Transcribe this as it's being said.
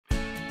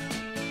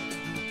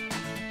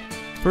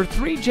For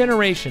 3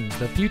 generations,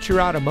 the Future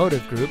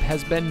Automotive Group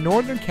has been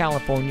Northern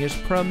California's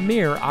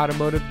premier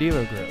automotive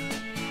dealer group.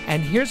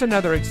 And here's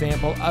another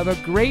example of a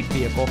great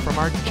vehicle from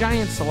our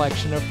giant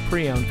selection of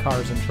pre-owned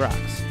cars and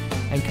trucks.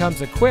 And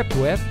comes equipped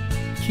with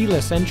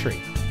keyless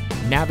entry,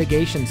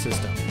 navigation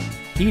system,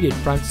 heated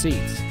front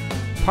seats,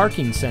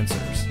 parking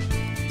sensors,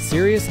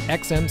 Sirius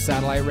XM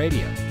satellite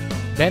radio,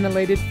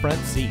 ventilated front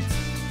seats,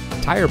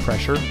 tire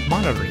pressure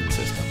monitoring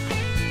system,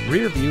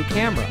 rear view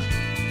camera,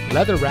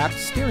 leather-wrapped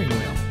steering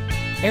wheel,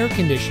 air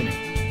conditioning,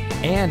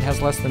 and has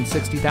less than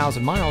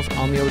 60,000 miles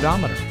on the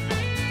odometer.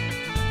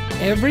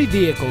 Every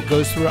vehicle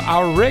goes through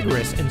our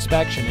rigorous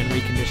inspection and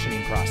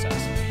reconditioning process.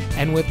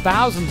 And with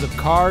thousands of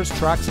cars,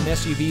 trucks, and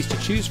SUVs to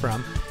choose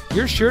from,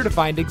 you're sure to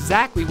find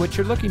exactly what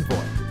you're looking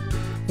for.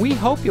 We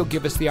hope you'll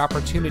give us the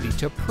opportunity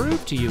to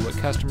prove to you what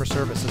customer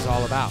service is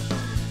all about.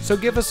 So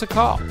give us a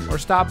call or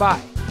stop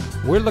by.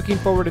 We're looking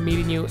forward to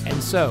meeting you,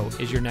 and so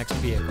is your next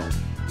vehicle.